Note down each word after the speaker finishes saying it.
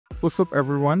What's up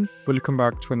everyone, welcome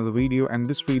back to another video, and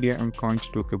this video I'm going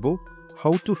to talk about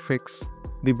how to fix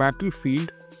the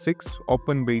Battlefield 6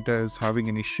 open beta is having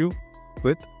an issue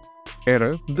with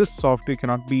error. This software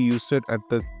cannot be used at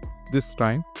this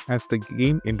time as the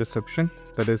game interception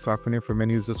that is happening for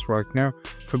many users right now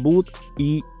for both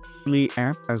ePlay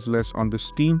app as well as on the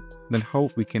Steam. Then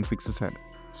how we can fix this head.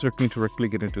 So let me directly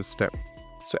get into step.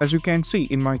 So as you can see,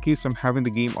 in my case, I'm having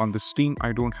the game on the Steam.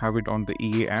 I don't have it on the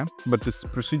EA app, but this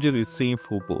procedure is same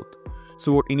for both.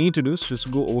 So what you need to do is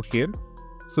just go over here.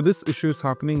 So this issue is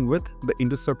happening with the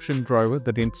interception driver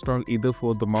that installed either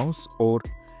for the mouse or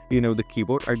the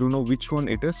keyboard. I don't know which one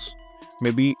it is,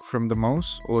 maybe from the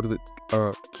mouse or the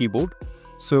keyboard.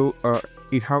 So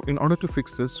in order to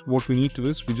fix this, what we need to do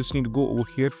is we just need to go over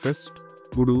here first,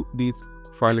 go to the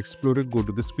file explorer, go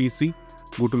to this PC,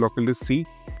 go to local disk C.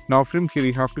 Now from here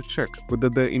you have to check whether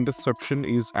the interception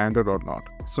is ended or not.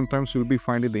 Sometimes you'll be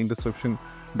finding the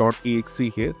install-interception.exe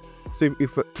here. So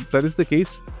if that is the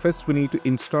case, first we need to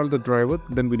install the driver,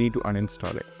 then we need to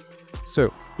uninstall it.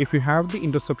 So if you have the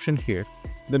interception here,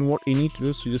 then what you need to do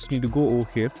is you just need to go over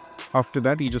here. After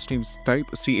that, you just need to type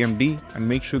cmd and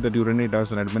make sure that you run it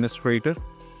as an administrator,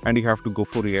 and you have to go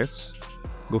for yes.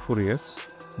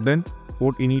 Then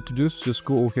what you need to do is just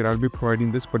go over here. I'll be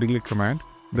providing this particular command.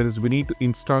 That is, we need to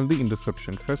install the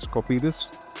interception. First copy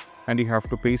this and you have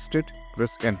to paste it,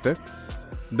 press enter.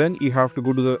 Then you have to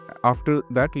go to after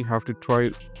that you have to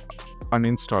try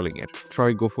uninstalling it.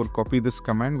 Go for copy this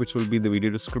command, which will be the video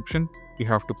description. You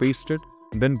have to paste it,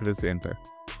 then press enter.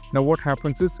 Now what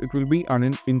happens is it will be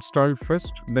uninstalled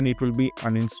first, then it will be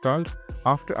uninstalled.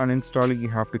 After uninstalling, you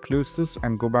have to close this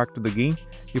and go back to the game.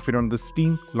 If you're on the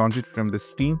Steam, launch it from the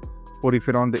Steam. Or if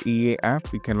you're on the EA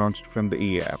app, you can launch it from the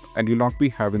EA app, and you'll not be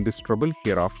having this trouble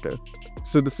hereafter.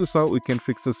 So this is how we can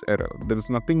fix this error. There is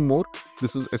nothing more.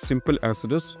 This is as simple as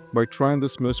it is. By trying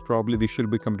this, most probably this should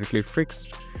be completely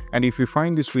fixed. And if you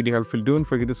find this video helpful, don't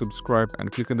forget to subscribe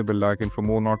and click on the bell icon for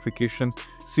more notification.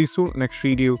 See you soon next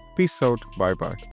video. Peace out. Bye bye.